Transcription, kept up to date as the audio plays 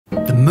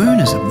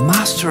is a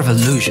master of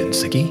illusion,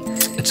 Ziggy.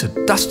 It's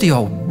a dusty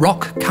old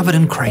rock covered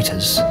in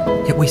craters,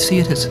 yet we see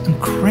it as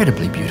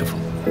incredibly beautiful.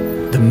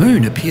 The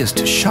moon appears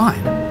to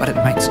shine, but it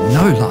makes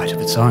no light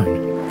of its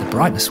own. The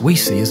brightness we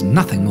see is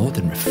nothing more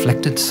than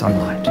reflected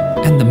sunlight.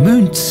 And the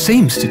moon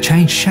seems to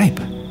change shape,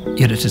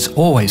 yet it is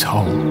always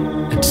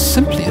whole. It's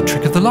simply a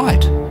trick of the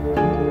light.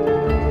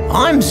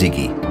 I'm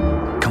Ziggy,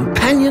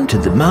 companion to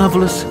the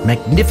marvellous,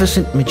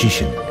 magnificent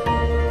magician,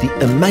 the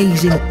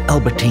Amazing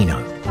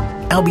Albertino.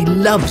 Albie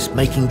loves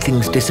making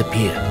things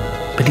disappear,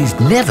 but he's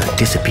never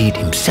disappeared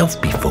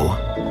himself before.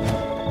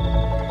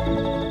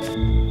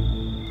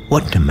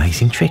 What an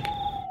amazing trick.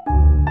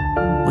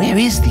 Where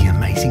is the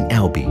amazing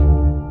Albie?